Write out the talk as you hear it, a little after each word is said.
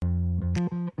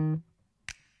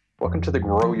Welcome to the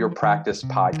Grow Your Practice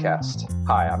podcast.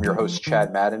 Hi, I'm your host,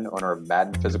 Chad Madden, owner of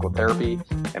Madden Physical Therapy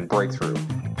and Breakthrough.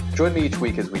 Join me each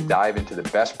week as we dive into the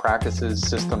best practices,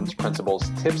 systems, principles,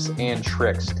 tips, and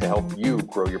tricks to help you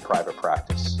grow your private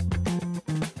practice.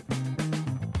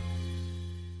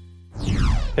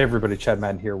 Hey everybody, Chad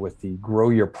Madden here with the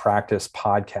Grow Your Practice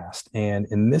podcast. And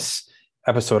in this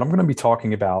episode, I'm going to be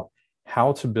talking about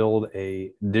how to build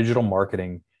a digital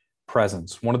marketing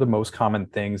presence. One of the most common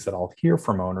things that I'll hear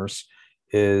from owners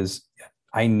is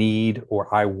I need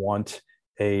or I want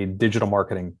a digital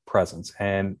marketing presence.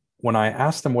 And when I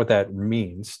ask them what that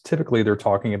means, typically they're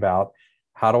talking about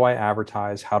how do I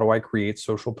advertise? How do I create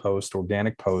social posts,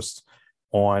 organic posts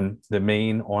on the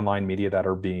main online media that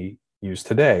are being used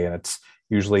today? And it's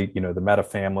usually, the Meta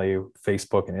family,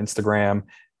 Facebook and Instagram,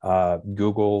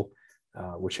 Google,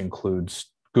 which includes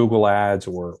Google ads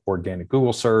or organic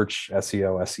Google search,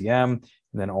 SEO, SEM,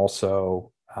 and then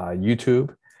also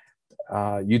YouTube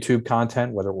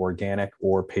content, whether organic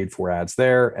or paid for ads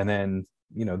there. And then,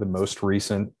 the most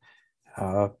recent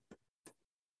party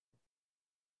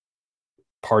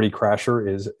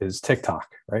crasher is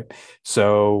TikTok, right?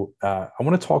 So I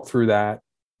want to talk through that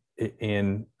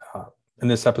in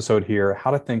this episode here,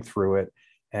 how to think through it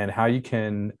and how you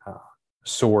can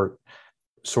sort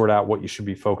out what you should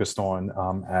be focused on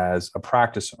as a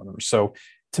practice owner. So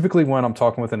typically when I'm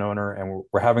talking with an owner and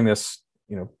we're having this,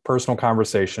 personal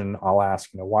conversation, I'll ask,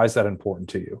 why is that important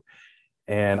to you?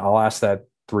 And I'll ask that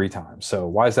 3 times. So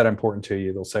why is that important to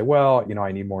you? They'll say, well,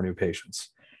 I need more new patients.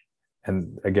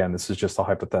 And again, this is just a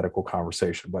hypothetical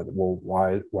conversation, but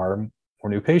why are more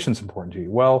new patients important to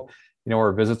you? Well,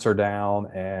 our visits are down.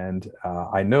 And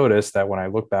I noticed that when I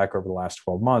look back over the last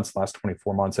 12 months, last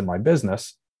 24 months in my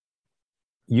business,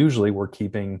 usually we're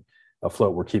keeping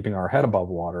afloat, we're keeping our head above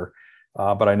water.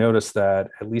 But I noticed that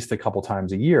at least a couple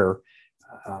times a year,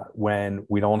 when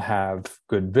we don't have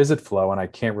good visit flow and I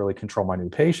can't really control my new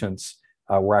patients,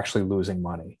 we're actually losing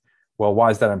money. Well,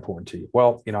 why is that important to you?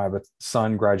 Well, I have a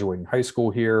son graduating high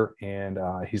school here and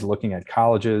he's looking at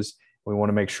colleges. We want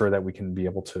to make sure that we can be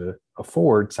able to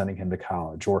afford sending him to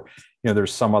college, or,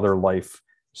 there's some other life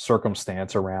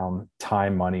circumstance around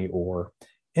time, money, or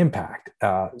impact.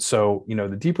 So,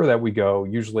 the deeper that we go,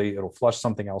 usually it'll flush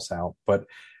something else out, but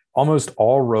almost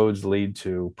all roads lead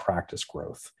to practice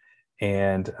growth.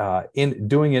 And in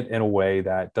doing it in a way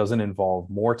that doesn't involve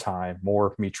more time,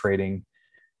 more me trading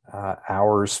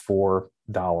hours for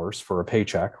dollars for a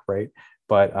paycheck, right?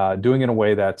 But doing it in a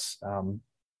way that's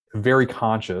very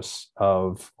conscious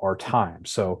of our time.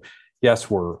 So yes,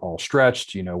 we're all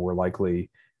stretched, we're likely,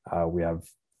 we have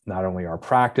not only our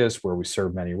practice where we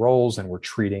serve many roles and we're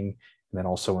treating, and then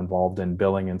also involved in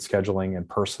billing and scheduling and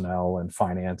personnel and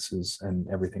finances and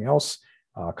everything else,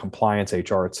 compliance,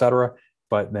 HR, et cetera.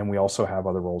 But then we also have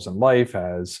other roles in life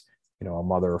as, a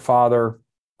mother or father,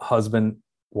 husband,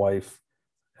 wife,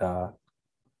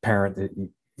 parent,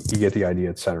 you get the idea,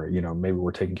 et cetera. Maybe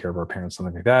we're taking care of our parents,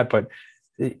 something like that. But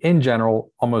in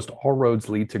general, almost all roads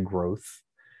lead to growth.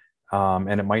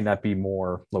 And it might not be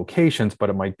more locations, but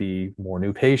it might be more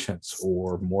new patients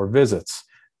or more visits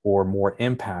or more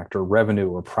impact or revenue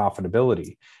or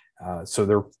profitability. So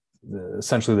they're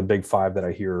essentially the big 5 that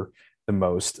I hear the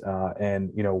most.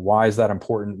 And why is that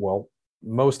important? Well,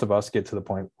 most of us get to the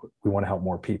point we want to help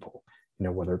more people,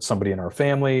 whether it's somebody in our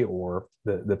family or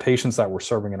the patients that we're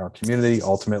serving in our community.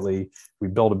 Ultimately, we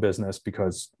build a business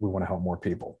because we want to help more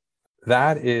people.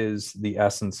 That is the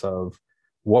essence of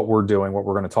what we're doing, what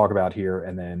we're going to talk about here,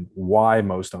 and then why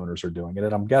most owners are doing it.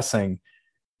 And I'm guessing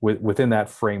within that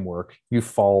framework, you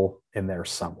fall in there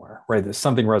somewhere, right? That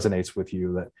something resonates with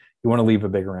you, that you want to leave a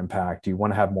bigger impact, you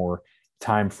want to have more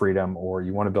time freedom, or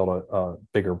you want to build a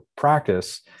bigger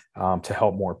practice to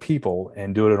help more people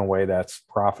and do it in a way that's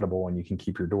profitable and you can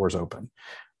keep your doors open,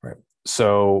 right?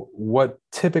 So what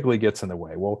typically gets in the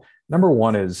way? Well, number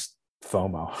 1 is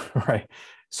FOMO, right?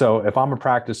 So if I'm a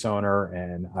practice owner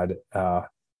and I'll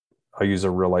use a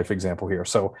real life example here.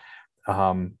 So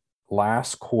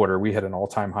last quarter, we had an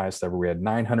all-time highest ever. We had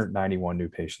 991 new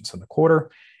patients in the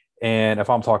quarter. And if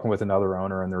I'm talking with another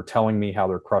owner and they're telling me how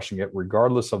they're crushing it,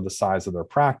 regardless of the size of their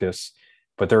practice,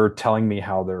 but they're telling me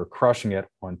how they're crushing it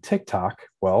on TikTok,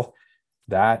 well,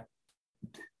 that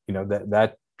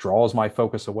draws my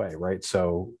focus away, right?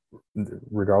 So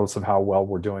regardless of how well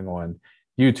we're doing on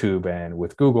YouTube and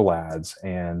with Google ads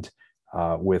and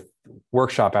with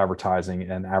workshop advertising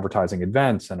and advertising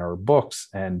events and our books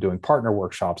and doing partner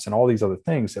workshops and all these other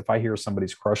things, if I hear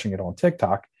somebody's crushing it on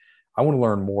TikTok, I want to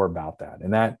learn more about that.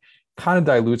 And that kind of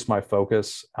dilutes my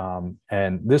focus.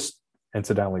 And this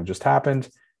incidentally just happened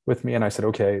with me. And I said,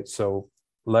 okay, so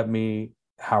let me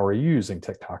how are you using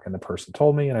TikTok? And the person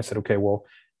told me, and I said, okay, well,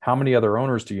 how many other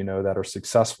owners do you know that are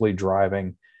successfully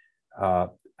driving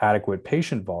adequate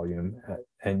patient volume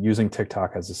and using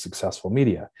TikTok as a successful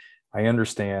media? I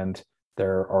understand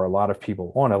there are a lot of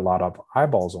people on it, a lot of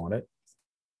eyeballs on it.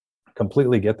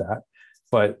 Completely get that.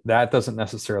 But that doesn't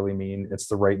necessarily mean it's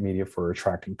the right media for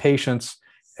attracting patients.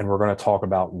 And we're going to talk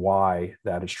about why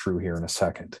that is true here in a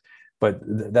second. But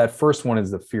that first one is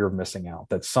the fear of missing out,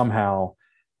 that somehow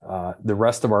the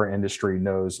rest of our industry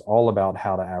knows all about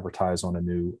how to advertise on a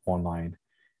new online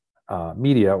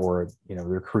media, or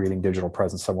they're creating digital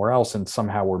presence somewhere else, and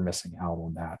somehow we're missing out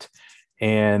on that.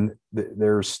 And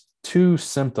there's two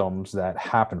symptoms that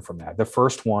happen from that. The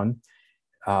first one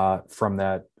from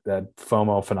that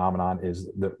FOMO phenomenon is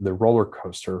the roller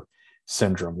coaster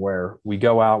syndrome, where we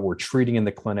go out, we're treating in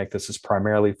the clinic. This is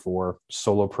primarily for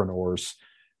solopreneurs,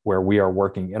 where we are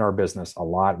working in our business a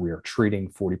lot. We are treating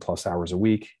 40 plus hours a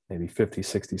week, maybe 50,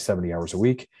 60, 70 hours a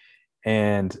week.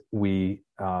 And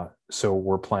so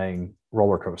we're playing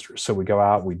roller coasters. So we go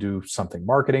out, we do something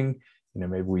marketing,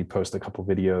 maybe we post a couple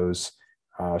videos,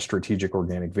 strategic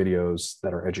organic videos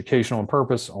that are educational in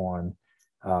purpose on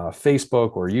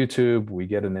Facebook or YouTube. We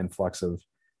get an influx of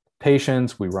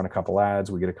patients. We run a couple ads.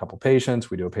 We get a couple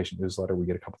patients. We do a patient newsletter. We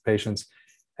get a couple patients.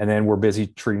 And then we're busy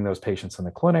treating those patients in the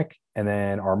clinic. And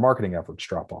then our marketing efforts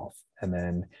drop off. And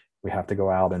then we have to go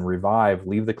out and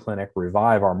leave the clinic,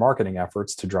 revive our marketing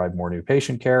efforts to drive more new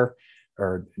patient care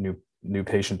or new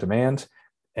patient demand.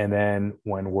 And then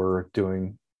when we're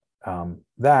doing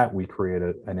that, we create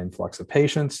an influx of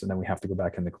patients, and then we have to go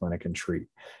back in the clinic and treat.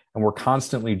 And we're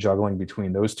constantly juggling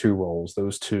between those two roles,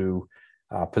 those two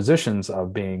positions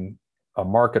of being a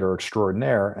marketer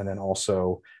extraordinaire and then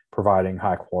also providing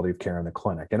high quality of care in the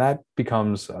clinic. And that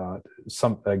becomes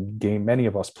a game many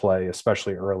of us play,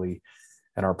 especially early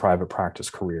in our private practice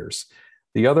careers.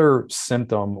 The other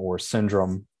symptom or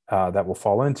syndrome that we'll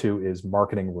fall into is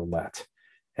marketing roulette.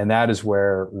 And that is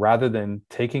where, rather than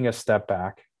taking a step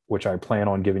back, which I plan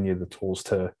on giving you the tools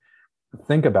to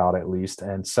think about at least,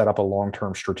 and set up a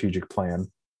long-term strategic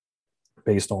plan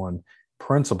based on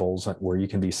principles where you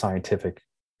can be scientific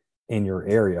in your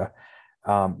area,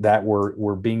 that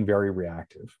we're being very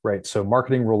reactive, right? So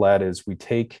marketing roulette is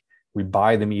we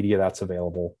buy the media that's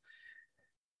available.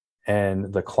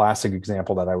 And the classic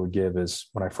example that I would give is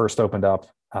when I first opened up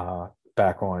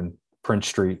back on Prince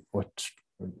Street, which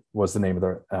was the name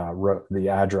of the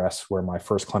address where my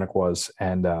first clinic was.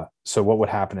 And so what would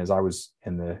happen is I was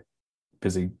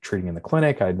busy treating in the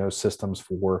clinic. I had no systems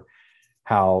for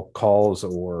how calls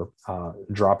or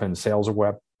drop-in sales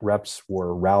reps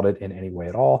were routed in any way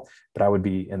at all. But I would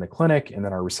be in the clinic, and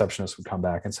then our receptionist would come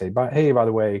back and say, hey, by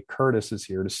the way, Curtis is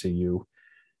here to see you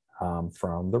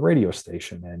from the radio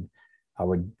station. And I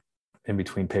would, in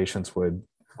between patients, would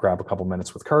grab a couple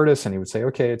minutes with Curtis, and he would say,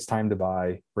 okay, it's time to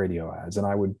buy radio ads. And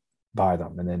I would buy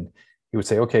them. And then he would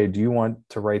say, okay, do you want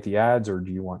to write the ads or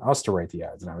do you want us to write the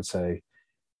ads? And I would say,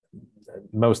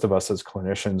 most of us as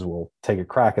clinicians will take a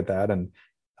crack at that. And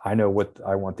I know what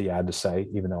I want the ad to say,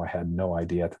 even though I had no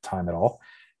idea at the time at all.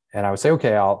 And I would say,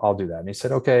 okay, I'll do that. And he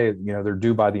said, okay, they're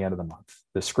due by the end of the month.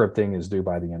 The scripting is due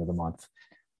by the end of the month.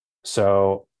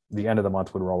 So the end of the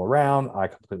month would roll around. I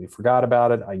completely forgot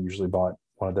about it. I usually bought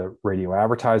one of the radio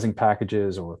advertising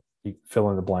packages, or you fill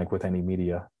in the blank with any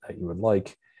media that you would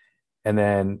like. And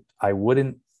then I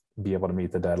wouldn't be able to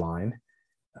meet the deadline.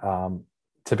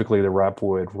 Typically the rep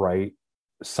would write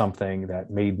something that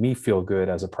made me feel good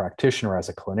as a practitioner, as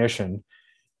a clinician,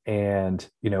 and,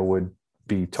 would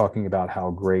be talking about how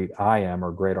great I am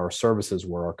or great our services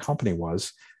were, our company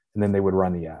was. And then they would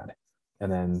run the ad.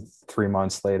 And then 3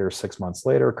 months later, 6 months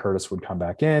later, Curtis would come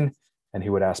back in and he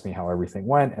would ask me how everything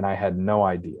went. And I had no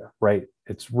idea, right?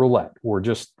 It's roulette.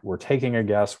 We're taking a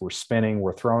guess, we're spinning,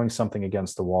 we're throwing something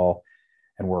against the wall,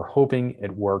 and we're hoping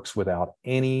it works without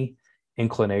any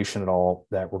inclination at all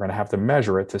that we're going to have to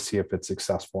measure it to see if it's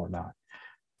successful or not.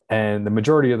 And the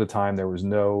majority of the time, there was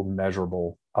no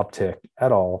measurable uptick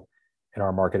at all in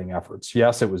our marketing efforts.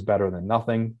 Yes, it was better than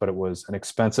nothing, but it was an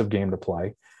expensive game to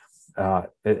play.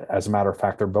 As a matter of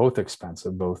fact, they're both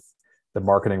expensive, both the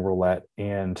marketing roulette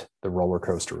and the roller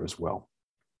coaster as well.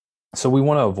 So we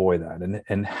want to avoid that.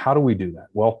 And how do we do that?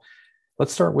 Well,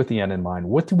 let's start with the end in mind.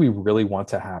 What do we really want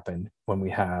to happen when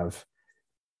we have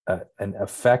an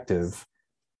effective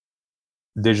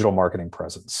digital marketing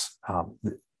presence?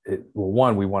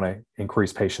 One, we want to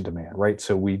increase patient demand, right?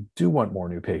 So we do want more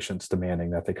new patients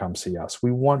demanding that they come see us.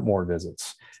 We want more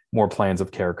visits, more plans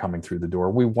of care coming through the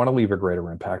door. We want to leave a greater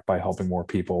impact by helping more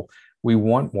people. We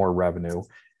want more revenue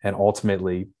and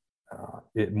ultimately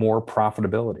more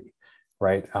profitability.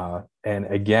 right? And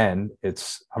again,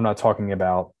 I'm not talking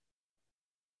about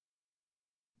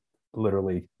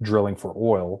literally drilling for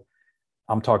oil.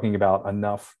 I'm talking about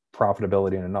enough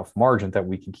profitability and enough margin that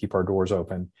we can keep our doors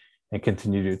open and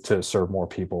continue to serve more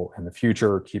people in the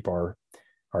future, keep our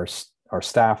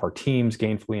staff, our teams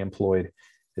gainfully employed,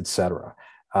 et cetera.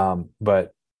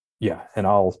 But yeah, and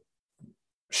I'll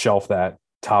shelf that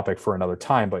topic for another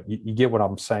time, but you get what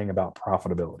I'm saying about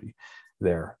profitability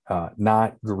there.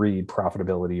 Not greed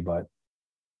profitability, but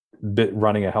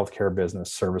running a healthcare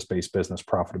business, service-based business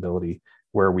profitability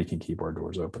where we can keep our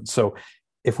doors open. So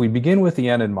if we begin with the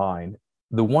end in mind,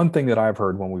 the one thing that I've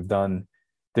heard when we've done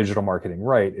digital marketing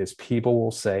right is people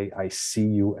will say, I see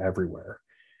you everywhere.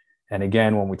 And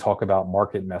again, when we talk about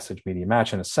market message media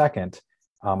match in a second,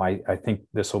 I think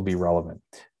this will be relevant.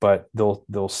 But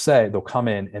they'll come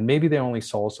in and maybe they only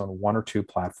saw us on one or two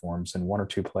platforms in one or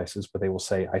two places, but they will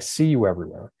say, I see you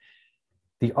everywhere.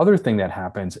 The other thing that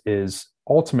happens is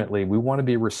ultimately we want to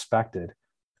be respected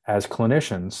as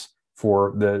clinicians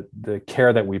for the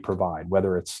care that we provide,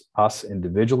 whether it's us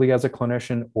individually as a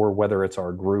clinician or whether it's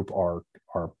our group, our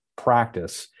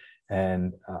practice,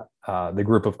 and the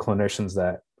group of clinicians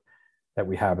that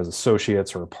we have as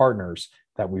associates or partners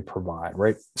that we provide,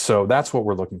 right? So that's what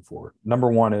we're looking for. Number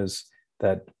one is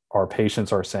that our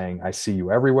patients are saying, I see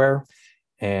you everywhere.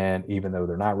 And even though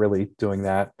they're not really doing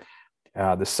that,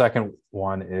 the second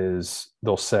one is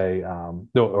they'll say,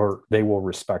 they will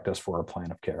respect us for our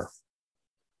plan of care.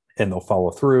 And they'll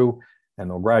follow through and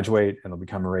they'll graduate and they'll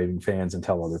become raving fans and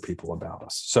tell other people about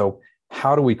us. So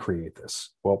how do we create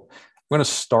this? Well, I'm going to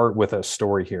start with a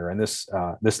story here. And this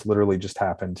literally just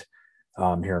happened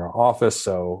here in our office.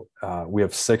 So we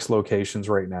have 6 locations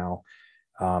right now.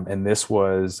 And this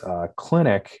was a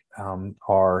clinic,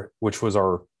 which was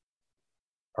our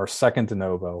second de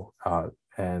novo.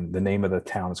 And the name of the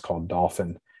town is called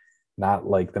Dauphin, not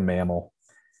like the mammal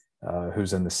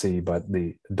who's in the sea, but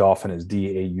the Dauphin is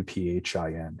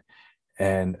Dauphin.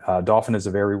 And Dauphin is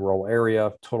a very rural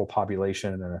area, total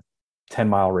population in a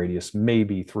 10-mile radius,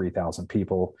 maybe 3,000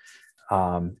 people.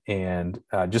 And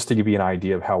just to give you an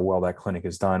idea of how well that clinic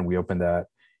is done, we opened that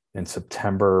in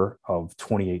September of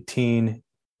 2018.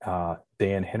 Dan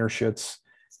Hinterschutz,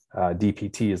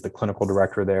 DPT, is the clinical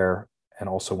director there and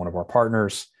also one of our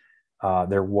partners.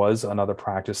 There was another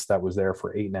practice that was there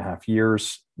for 8.5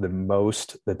 years. The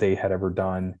most that they had ever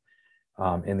done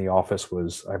in the office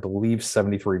was, I believe,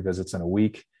 73 visits in a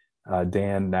week.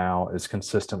 Dan now is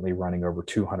consistently running over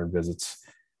 200 visits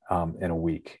in a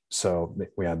week. So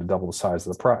we had to double the size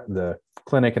of the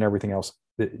clinic and everything else.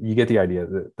 You get the idea.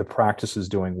 The practice is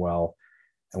doing well,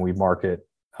 and we market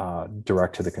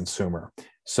direct to the consumer.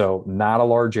 So not a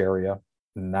large area,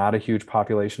 not a huge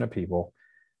population of people,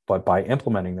 but by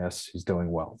implementing this, he's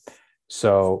doing well.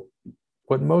 So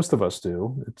what most of us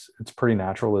do, it's pretty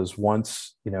natural, is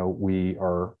once we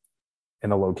are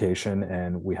in a location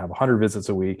and we have 100 visits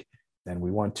a week, then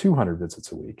we want 200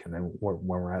 visits a week. And then when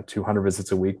we're at 200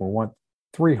 visits a week, we want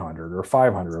 300 or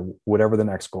 500, or whatever the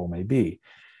next goal may be.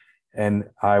 And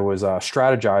I was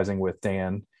strategizing with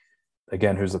Dan,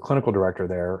 again, who's the clinical director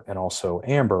there, and also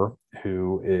Amber,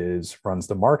 who runs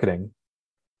the marketing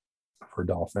for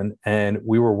Dauphin. And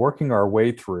we were working our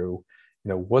way through,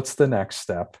 what's the next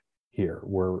step here?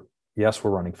 We're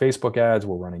running Facebook ads,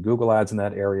 we're running Google ads in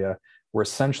that area. We're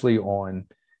essentially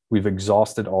we've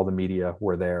exhausted all the media.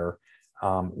 We're there.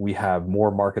 We have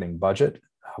more marketing budget,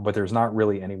 but there's not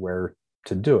really anywhere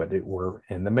to do it. We're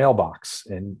in the mailbox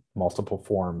in multiple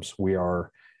forms. We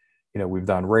are, we've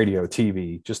done radio,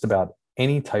 TV, just about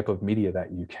any type of media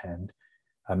that you can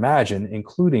imagine,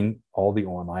 including all the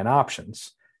online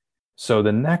options. So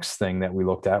the next thing that we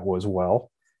looked at was,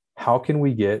 well, how can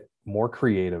we get more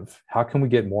creative? How can we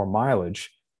get more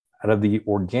mileage out of the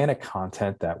organic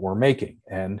content that we're making?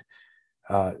 And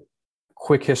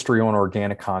quick history on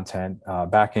organic content.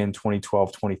 Back in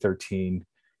 2012, 2013,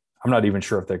 I'm not even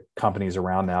sure if the company's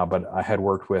around now, but I had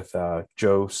worked with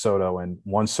Joe Soto and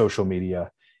One Social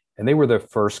Media, and they were the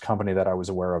first company that I was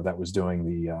aware of that was doing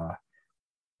the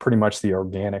pretty much the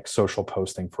organic social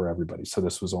posting for everybody. So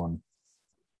this was on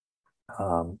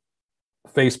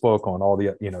Facebook, on all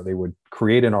the, they would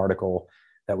create an article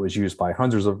that was used by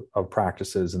hundreds of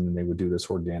practices, and then they would do this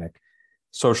organic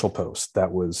social post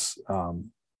that was,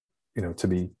 to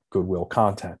be goodwill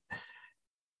content.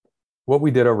 What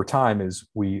we did over time is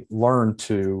we learned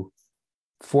to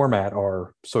format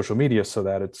our social media so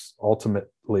that it's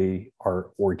ultimately,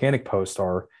 our organic posts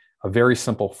are a very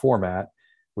simple format,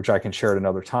 which I can share at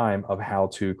another time, of how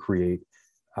to create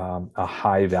a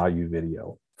high value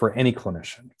video for any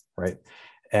clinician, right?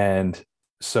 And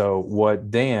So what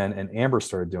Dan and Amber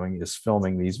started doing is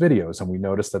filming these videos, and we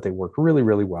noticed that they work really,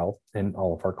 really well in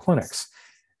all of our clinics.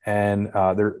 And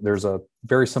there's a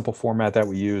very simple format that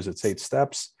we use. It's 8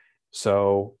 steps.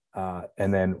 So,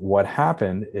 and then what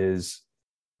happened is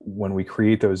when we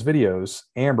create those videos,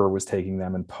 Amber was taking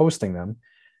them and posting them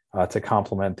to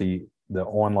complement the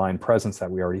online presence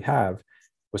that we already have,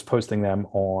 was posting them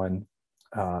on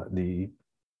the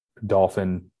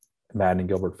Dolphin Madden and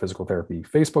Gilbert Physical Therapy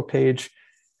Facebook page.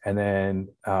 And then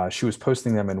she was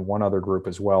posting them in one other group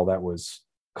as well that was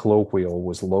colloquial,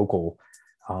 was local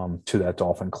to that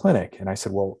Dolphin clinic. And I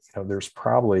said, well, there's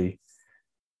probably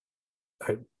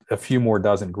a few more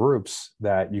dozen groups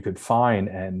that you could find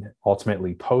and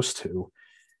ultimately post to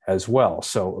as well.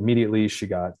 So immediately she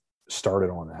got started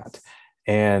on that.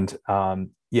 And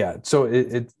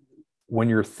so when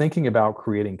you're thinking about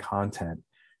creating content,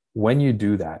 when you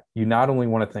do that, you not only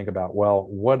want to think about, well,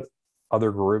 what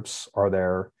other groups are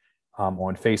there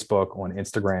on Facebook, on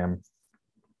Instagram,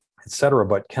 et cetera,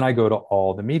 but can I go to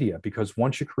all the media? Because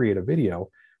once you create a video,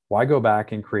 why go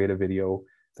back and create a video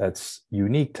that's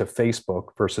unique to Facebook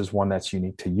versus one that's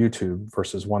unique to YouTube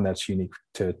versus one that's unique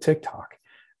to TikTok,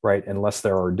 right? Unless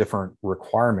there are different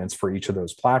requirements for each of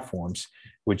those platforms,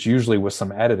 which usually with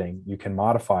some editing, you can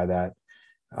modify that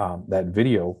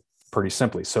video pretty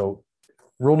simply. So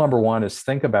rule number one is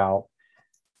think about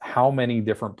how many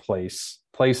different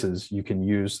places you can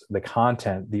use the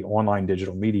content, the online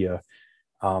digital media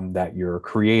that you're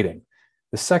creating.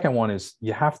 The second one is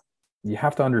you have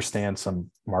to understand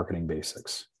some marketing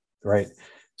basics, right?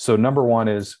 So number one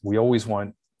is we always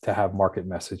want to have market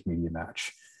message media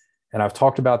match. And I've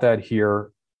talked about that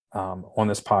here on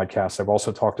this podcast. I've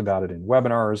also talked about it in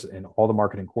webinars and all the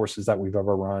marketing courses that we've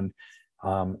ever run.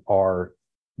 Our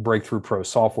Breakthrough Pro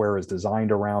software is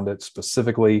designed around it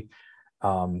specifically.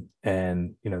 And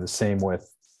the same with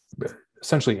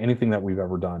essentially anything that we've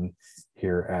ever done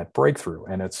here at Breakthrough.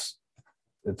 And it's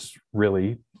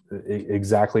really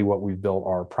exactly what we've built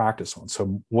our practice on.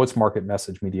 So what's market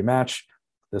message media match?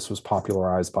 This was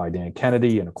popularized by Dan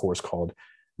Kennedy in a course called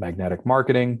Magnetic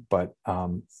Marketing. But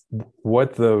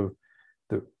what the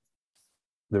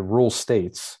rule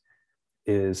states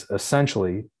is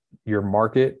essentially your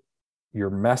market,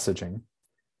 your messaging,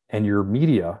 and your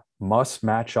media must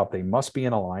match up. They must be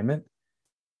in alignment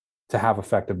to have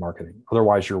effective marketing.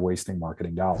 Otherwise, you're wasting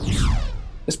marketing dollars.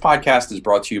 This podcast is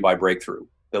brought to you by Breakthrough,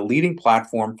 the leading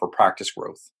platform for practice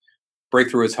growth.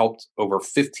 Breakthrough has helped over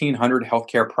 1,500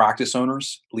 healthcare practice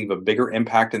owners leave a bigger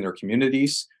impact in their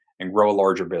communities and grow a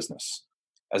larger business.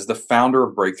 As the founder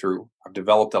of Breakthrough, I've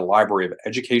developed a library of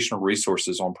educational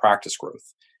resources on practice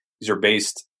growth. These are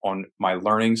based on my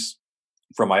learnings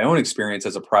from my own experience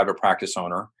as a private practice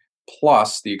owner,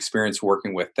 plus the experience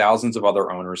working with thousands of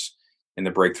other owners in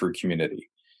the Breakthrough community.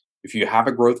 If you have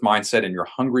a growth mindset and you're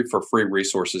hungry for free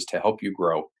resources to help you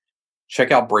grow, check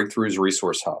out Breakthrough's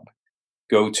Resource Hub.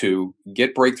 Go to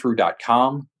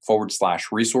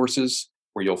getbreakthrough.com/resources,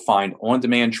 where you'll find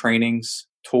on-demand trainings,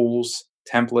 tools,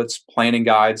 templates, planning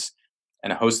guides,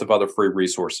 and a host of other free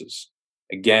resources.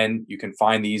 Again, you can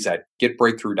find these at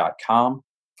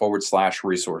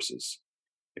getbreakthrough.com/resources.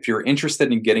 If you're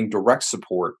interested in getting direct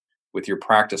support with your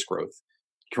practice growth,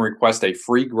 you can request a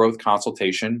free growth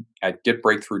consultation at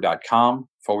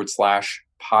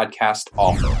getbreakthrough.com/podcast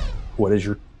offer. What is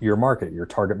your market, your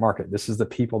target market? This is the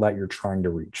people that you're trying to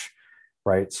reach,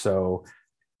 right? So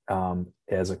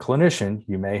as a clinician,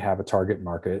 you may have a target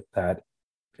market that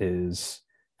is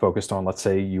focused on, let's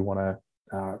say you want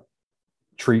to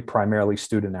treat primarily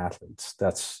student athletes.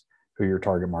 That's who your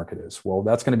target market is. Well,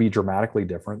 that's going to be dramatically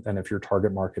different than if your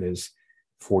target market is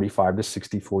 45 to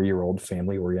 64-year-old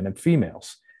family-oriented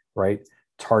females, right?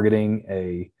 Targeting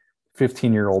a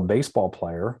 15-year-old baseball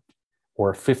player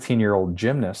or a 15-year-old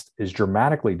gymnast is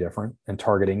dramatically different than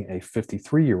targeting a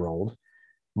 53-year-old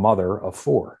mother of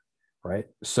 4, right?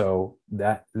 So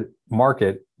that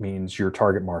market means your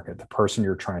target market, the person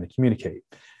you're trying to communicate.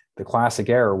 The classic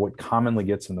error, what commonly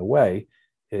gets in the way,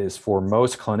 is for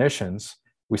most clinicians,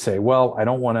 we say, well, I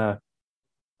don't want to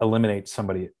eliminate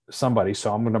somebody, so I'm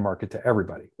going to market to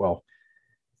everybody. Well,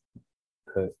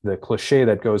 the cliche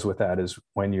that goes with that is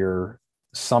when you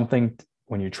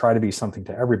try to be something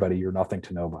to everybody, you're nothing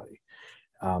to nobody.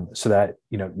 So that,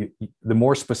 the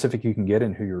more specific you can get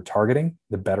in who you're targeting,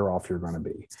 the better off you're going to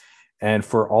be. And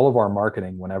for all of our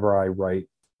marketing, whenever I write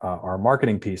our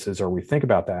marketing pieces or we think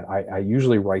about that, I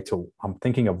usually I'm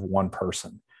thinking of one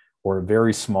person or a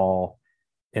very small,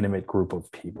 intimate group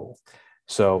of people.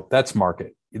 So that's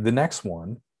market. The next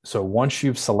one, so once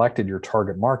you've selected your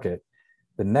target market,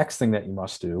 the next thing that you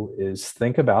must do is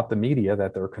think about the media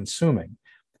that they're consuming.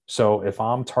 So if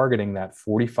I'm targeting that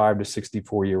 45 to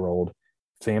 64-year-old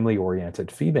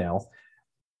family-oriented female,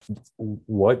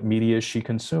 what media is she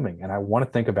consuming? And I want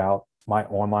to think about my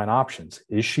online options.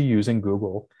 Is she using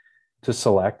Google to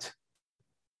select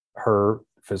her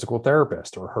physical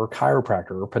therapist or her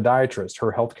chiropractor or podiatrist,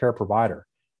 her healthcare provider?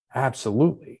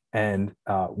 Absolutely. And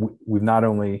we've not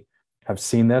only have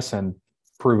seen this and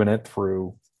proven it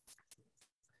through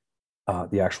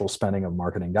the actual spending of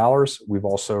marketing dollars, we've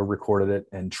also recorded it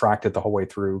and tracked it the whole way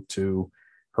through to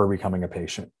her becoming a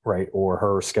patient, right? Or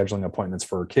her scheduling appointments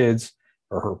for her kids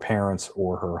or her parents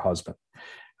or her husband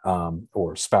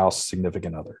or spouse,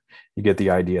 significant other. You get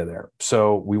the idea there.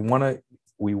 So we want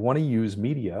to use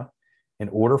media in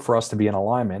order for us to be in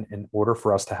alignment, in order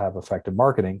for us to have effective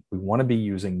marketing. We want to be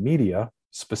using media,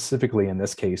 specifically in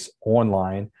this case,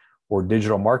 online or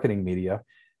digital marketing media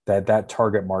that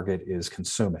target market is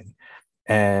consuming.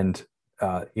 And,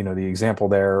 the example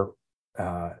there,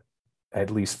 at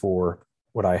least for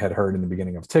what I had heard in the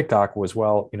beginning of TikTok was,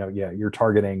 well, you're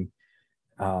targeting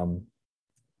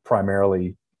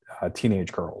primarily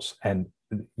teenage girls. And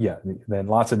then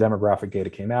lots of demographic data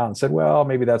came out and said, well,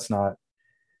 maybe that's not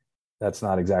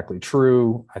exactly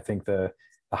true. I think the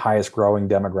highest growing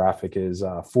demographic is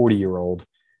 40-year-old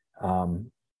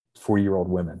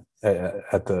women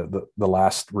at the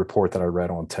last report that I read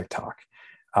on TikTok.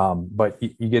 But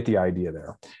you get the idea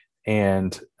there.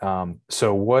 And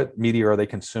so what media are they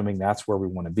consuming? That's where we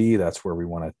want to be. That's where we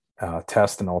want to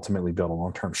test and ultimately build a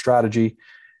long-term strategy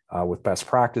with best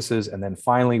practices. And then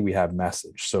finally, we have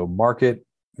message. So market,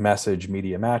 message,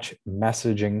 media match.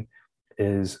 Messaging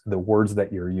is the words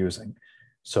that you're using.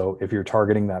 So if you're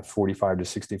targeting that 45 to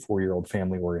 64-year-old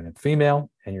family-oriented female,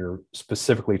 and you're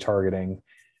specifically targeting,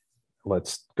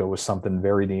 let's go with something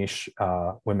very niche,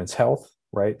 women's health,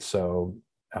 right? So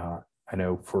I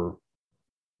know for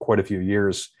quite a few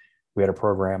years, we had a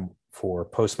program for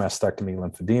post-mastectomy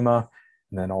lymphedema,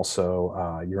 and then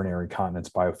also urinary incontinence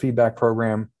biofeedback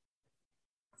program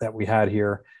that we had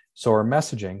here. So our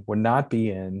messaging would not be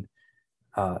in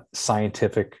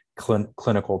scientific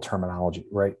clinical terminology,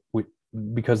 right?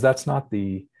 Because that's not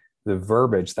the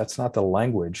verbiage, that's not the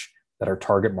language that our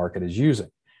target market is using.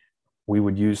 We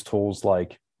would use tools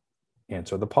like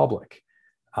Answer the Public,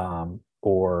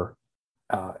 or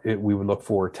we would look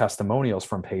for testimonials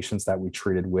from patients that we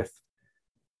treated with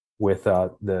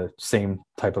the same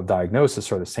type of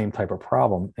diagnosis or the same type of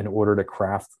problem in order to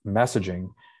craft messaging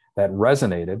that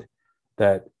resonated,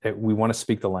 that we want to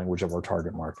speak the language of our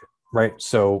target market, right?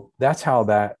 So that's how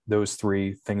those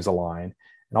three things align.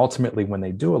 And ultimately, when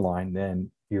they do align,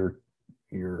 then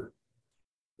your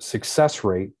success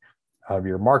rate of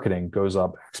your marketing goes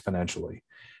up exponentially.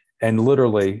 And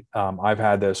literally, I've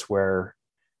had this where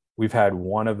we've had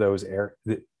one of those, I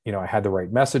had the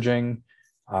right messaging,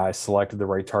 I selected the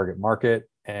right target market,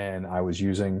 and I was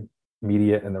using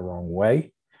media in the wrong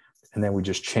way. And then we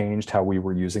just changed how we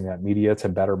were using that media to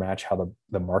better match how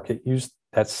the market used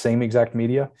that same exact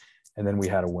media. And then we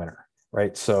had a winner,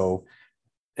 right? So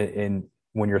when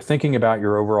you're thinking about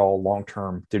your overall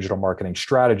long-term digital marketing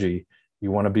strategy,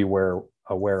 you want to be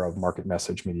aware of market,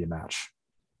 message, media match.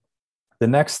 The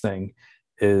next thing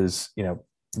is,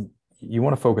 you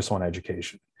want to focus on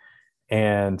education,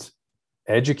 and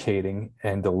educating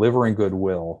and delivering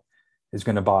goodwill is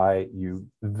going to buy you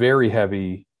very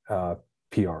heavy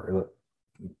PR,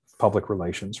 public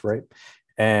relations, right?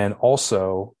 And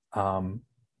also,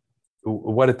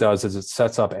 what it does is it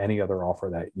sets up any other offer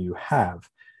that you have.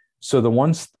 So the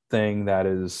one thing that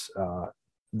is a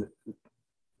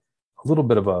little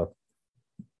bit of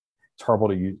it's horrible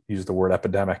to use the word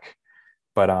epidemic,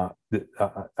 but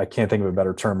I can't think of a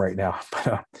better term right now.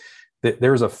 But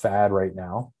there's a fad right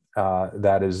now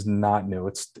that is not new.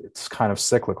 It's kind of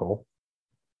cyclical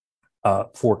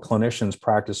for clinicians,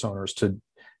 practice owners to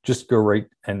just go right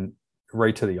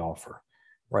to the offer,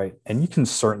 right? And you can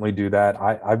certainly do that.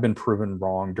 I've been proven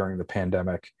wrong during the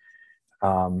pandemic.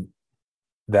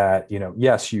 That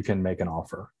yes, you can make an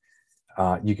offer,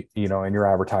 in your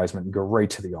advertisement, go right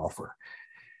to the offer.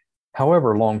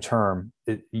 However, long term,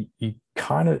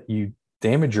 you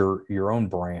damage your own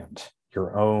brand,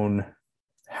 your own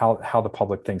how the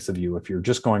public thinks of you if you're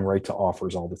just going right to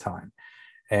offers all the time.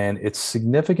 And it's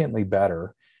significantly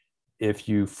better if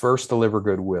you first deliver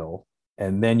goodwill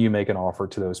and then you make an offer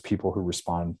to those people who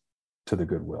respond to the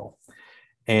goodwill.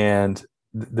 And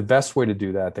the best way to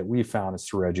do that we've found is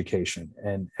through education.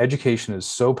 And education is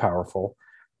so powerful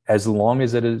as long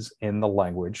as it is in the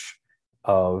language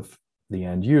of the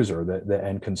end user, the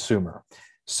end consumer.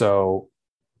 So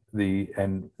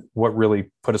what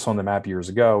really put us on the map years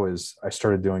ago is I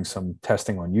started doing some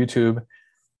testing on YouTube,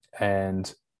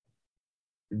 and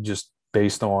just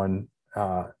based on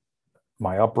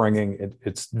my upbringing,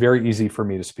 it's very easy for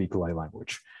me to speak lay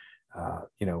language.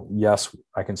 Yes,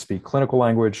 I can speak clinical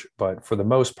language, but for the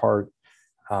most part,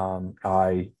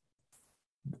 I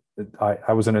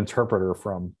was an interpreter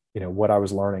from what I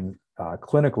was learning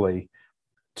clinically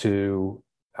to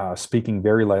speaking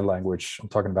very lay language. I'm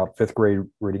talking about fifth grade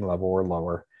reading level or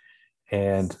lower,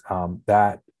 and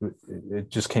that it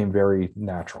just came very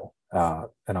natural.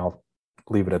 And I'll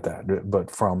leave it at that.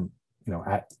 But from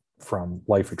from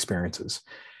life experiences,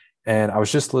 and I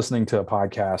was just listening to a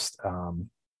podcast.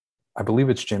 I believe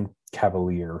it's Jim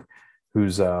Cavalier,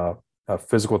 who's a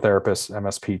physical therapist,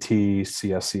 MSPT,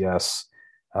 CSCS,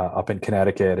 up in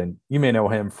Connecticut. And you may know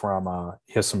him from,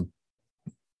 he has some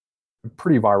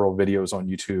pretty viral videos on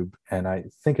YouTube. And I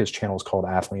think his channel is called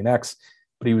Athlean X,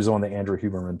 but he was on the Andrew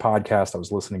Huberman podcast. I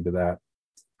was listening to that.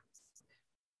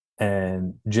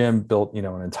 And Jim built,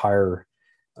 an entire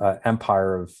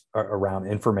empire around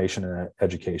information and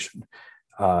education.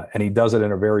 And he does it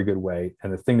in a very good way.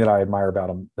 And the thing that I admire about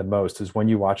him the most is when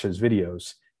you watch his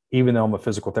videos, even though I'm a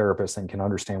physical therapist and can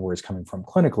understand where he's coming from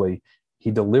clinically,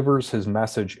 he delivers his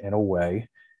message in a way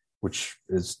which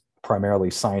is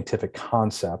primarily scientific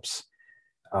concepts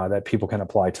that people can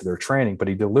apply to their training, but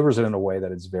he delivers it in a way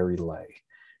that is very lay.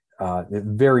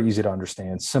 Very easy to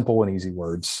understand, simple and easy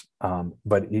words,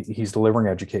 but he's delivering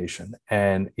education.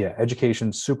 And yeah,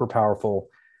 education, super powerful.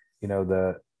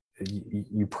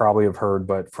 You probably have heard,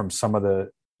 but from some of the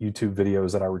YouTube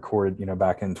videos that I recorded,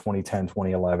 back in 2010,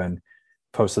 2011,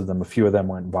 posted them, a few of them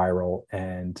went viral.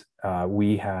 And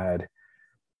we had,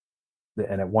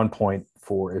 and at one point,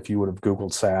 if you would have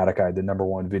Googled sciatica, I had the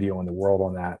 #1 video in the world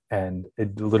on that. And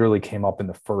it literally came up in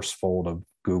the first fold of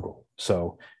Google.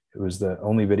 So it was the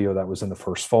only video that was in the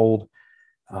first fold.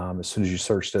 As soon as you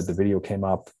searched it, the video came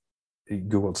up. You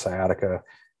Googled sciatica,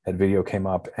 that video came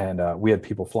up. And we had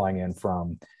people flying in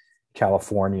from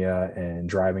California and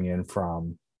driving in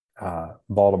from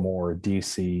Baltimore,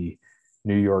 DC,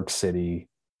 New York City,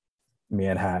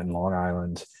 Manhattan, Long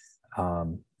Island,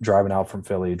 driving out from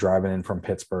Philly, driving in from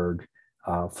Pittsburgh,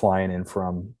 flying in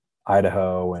from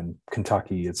Idaho and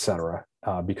Kentucky, et cetera,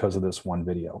 because of this one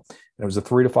video. And it was a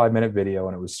 3 to 5 minute video,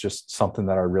 and it was just something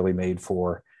that I really made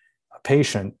for a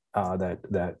patient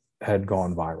that had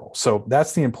gone viral. So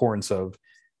that's the importance of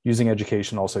using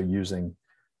education, also using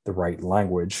the right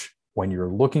language when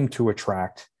you're looking to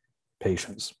attract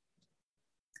patients.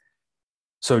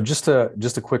 So just a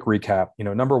quick recap,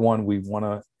 #1, we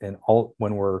want to,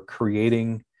 when we're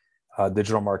creating a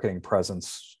digital marketing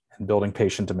presence and building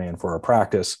patient demand for our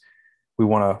practice, we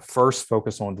want to first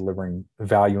focus on delivering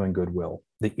value and goodwill.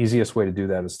 The easiest way to do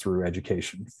that is through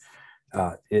education.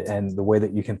 And the way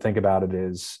that you can think about it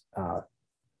is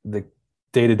the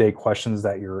day-to-day questions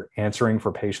that you're answering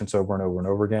for patients over and over and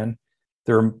over again.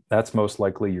 That's most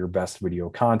likely your best video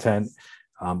content.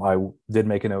 I did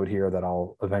make a note here that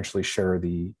I'll eventually share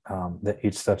the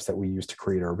 8 steps that we use to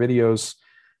create our videos,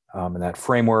 and that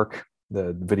framework,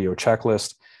 the video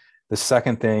checklist. The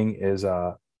second thing is,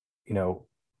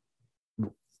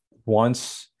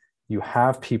 once you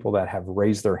have people that have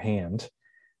raised their hand,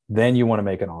 then you want to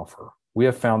make an offer. We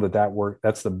have found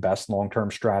that's the best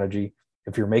long-term strategy.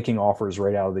 If you're making offers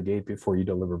right out of the gate before you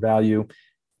deliver value,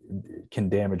 it can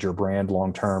damage your brand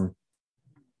long-term.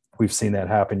 We've seen that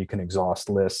happen. You can exhaust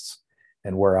lists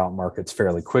and wear out markets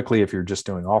fairly quickly if you're just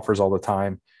doing offers all the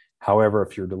time. However,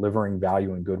 if you're delivering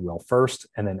value and goodwill first,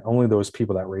 and then only those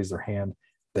people that raise their hand,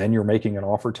 then you're making an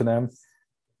offer to them.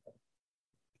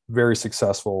 Very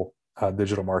successful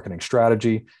digital marketing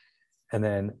strategy. And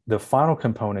then the final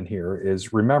component here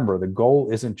is, remember, the goal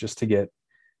isn't just to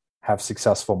have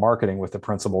successful marketing with the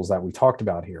principles that we talked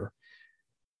about here.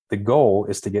 The goal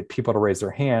is to get people to raise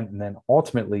their hand, and then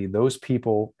ultimately those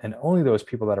people, and only those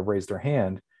people that have raised their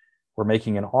hand, we're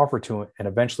making an offer to and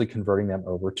eventually converting them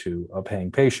over to a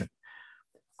paying patient.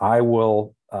 I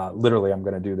will literally, I'm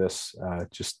going to do this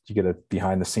just to get a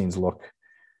behind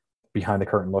the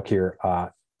curtain look here.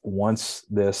 Once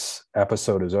this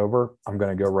episode is over, I'm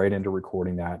going to go right into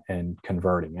recording that and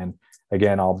converting. And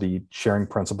again, I'll be sharing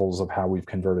principles of how we've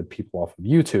converted people off of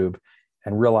YouTube,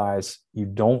 and realize you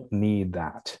don't need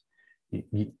that.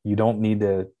 You don't need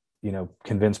to,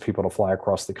 convince people to fly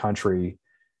across the country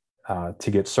to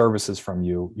get services from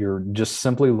you. You're just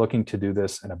simply looking to do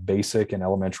this in a basic and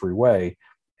elementary way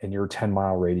in your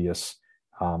 10-mile radius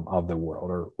of the world,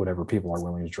 or whatever people are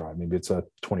willing to drive. Maybe it's a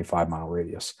 25-mile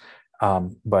radius.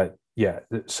 But yeah,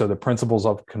 so the principles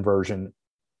of conversion,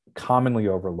 commonly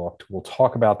overlooked. We'll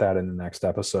talk about that in the next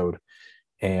episode.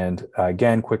 And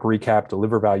again, quick recap: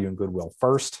 deliver value and goodwill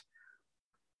first.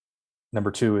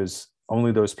 #2 is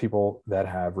only those people that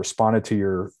have responded to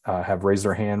your, have raised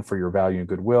their hand for your value and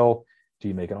goodwill do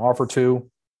you make an offer to.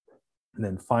 And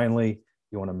then finally,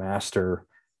 you want to master,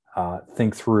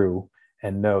 think through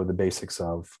and know the basics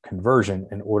of conversion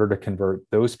in order to convert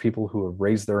those people who have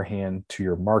raised their hand to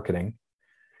your marketing,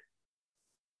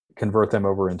 convert them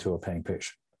over into a paying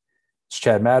patient. It's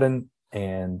Chad Madden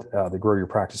and the Grow Your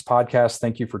Practice podcast.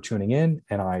 Thank you for tuning in,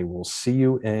 and I will see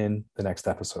you in the next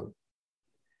episode.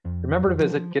 Remember to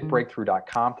visit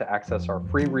getbreakthrough.com to access our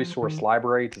free resource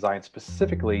library designed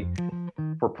specifically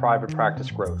for private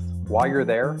practice growth. While you're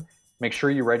there, make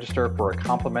sure you register for a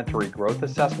complimentary growth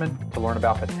assessment to learn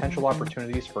about potential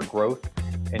opportunities for growth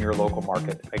in your local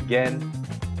market. Again,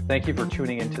 thank you for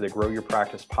tuning into the Grow Your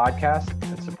Practice podcast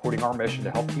and supporting our mission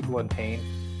to help people in pain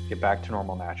get back to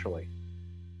normal naturally.